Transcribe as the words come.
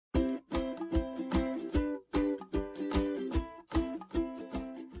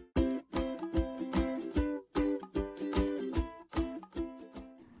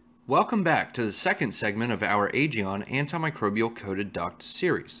Welcome back to the second segment of our Agion antimicrobial coated duct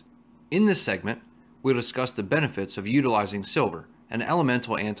series. In this segment, we'll discuss the benefits of utilizing silver, an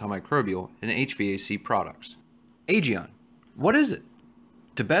elemental antimicrobial in HVAC products. Agion, what is it?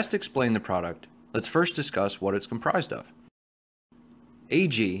 To best explain the product, let's first discuss what it's comprised of.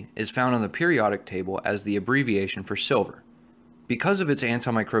 Ag is found on the periodic table as the abbreviation for silver. Because of its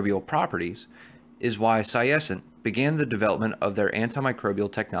antimicrobial properties, is why Cyaescent began the development of their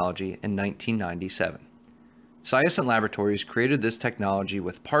antimicrobial technology in 1997. Cyaescent Laboratories created this technology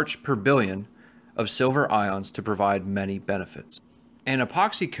with parts per billion of silver ions to provide many benefits. An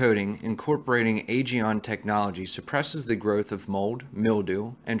epoxy coating incorporating Agion technology suppresses the growth of mold,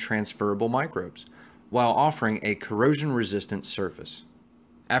 mildew, and transferable microbes, while offering a corrosion-resistant surface.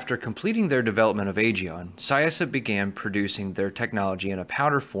 After completing their development of Agion, Cyaescent began producing their technology in a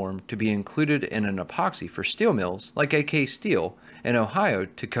powder form to be included in an epoxy for steel mills like AK Steel in Ohio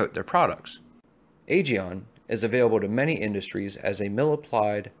to coat their products. Agion is available to many industries as a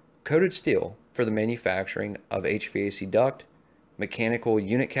mill-applied coated steel for the manufacturing of HVAC duct, mechanical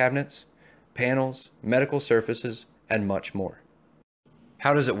unit cabinets, panels, medical surfaces, and much more.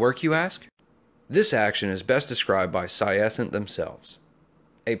 How does it work, you ask? This action is best described by Cyaescent themselves.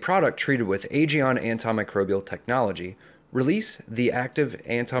 A product treated with Agion antimicrobial technology release the active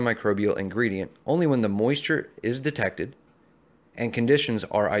antimicrobial ingredient only when the moisture is detected and conditions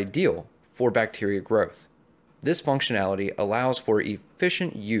are ideal for bacteria growth. This functionality allows for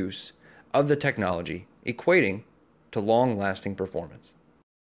efficient use of the technology, equating to long-lasting performance.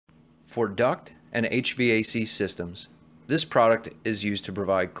 For duct and HVAC systems, this product is used to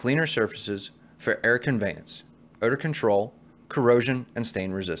provide cleaner surfaces for air conveyance, odor control, corrosion, and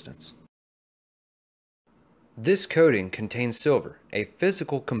stain resistance. This coating contains silver, a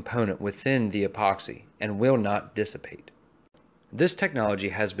physical component within the epoxy, and will not dissipate. This technology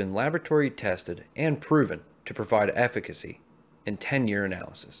has been laboratory tested and proven to provide efficacy in 10-year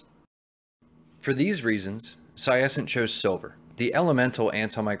analysis. For these reasons, Cyaescent chose silver, the elemental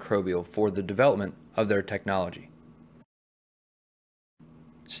antimicrobial, for the development of their technology.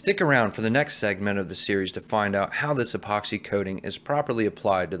 Stick around for the next segment of the series to find out how this epoxy coating is properly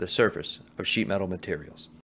applied to the surface of sheet metal materials.